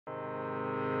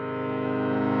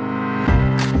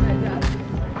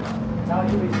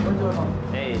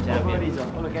Hey, champion.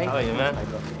 All okay? How are you, man?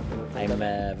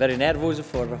 I'm very nervous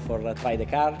for try the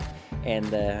car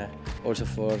and also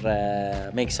for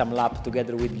make some lap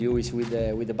together with Lewis with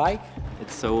the bike.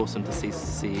 It's so awesome to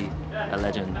see a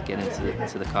legend get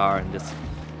into the car, and just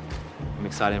I'm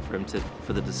excited for him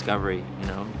for the discovery, you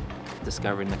know,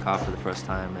 discovering the car for the first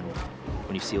time, and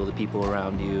when you see all the people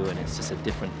around you, and it's just a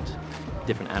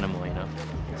different animal, you know.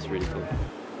 It's really cool.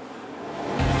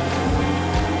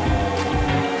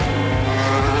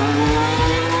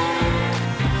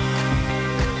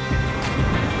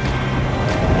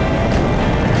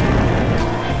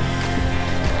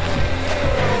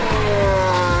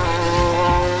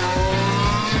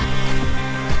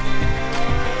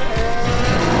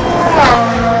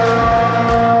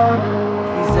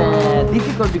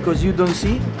 Difficult because you don't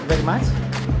see very much.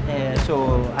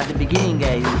 So at the beginning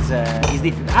is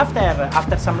difficult.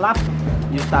 After some lap,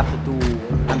 you start to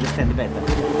understand better.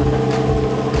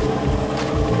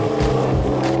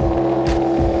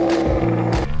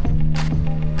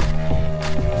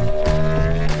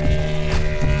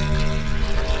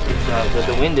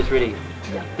 The wind is really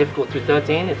difficult through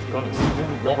 13. It's gone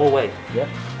the whole way. Yeah.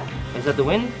 Is that the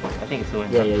wind? I think it's the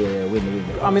wind. Yeah,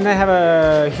 wind. I mean, they have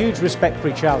a huge respect for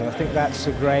each other. I think that's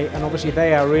great, and obviously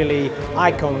they are really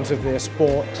icons of their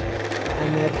sport,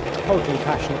 and they're totally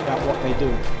passionate about what they do,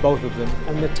 both of them.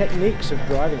 And the techniques of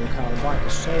driving a car and bike are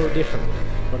so different,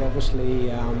 but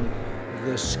obviously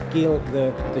the skill,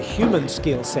 the human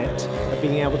skill set of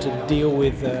being able to deal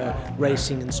with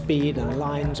racing and speed and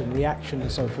lines and reaction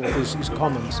and so forth is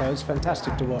common, so it's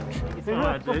fantastic to watch.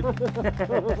 That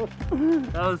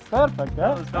was perfect.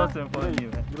 That was awesome for you,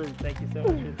 man. Thank you so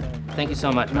much for your time. Thank you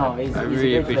so much, man. No, I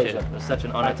really appreciate it. It was such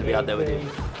an honor to be out there with you.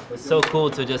 It's so cool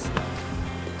to just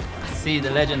see the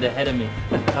legend ahead of me.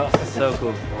 That was so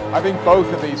cool. I think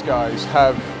both of these guys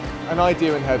have an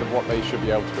idea in head of what they should be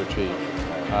able to achieve.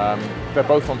 They're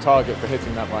both on target for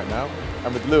hitting that right now,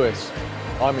 and with Lewis,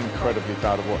 I'm incredibly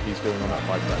proud of what he's doing on that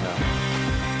bike right now.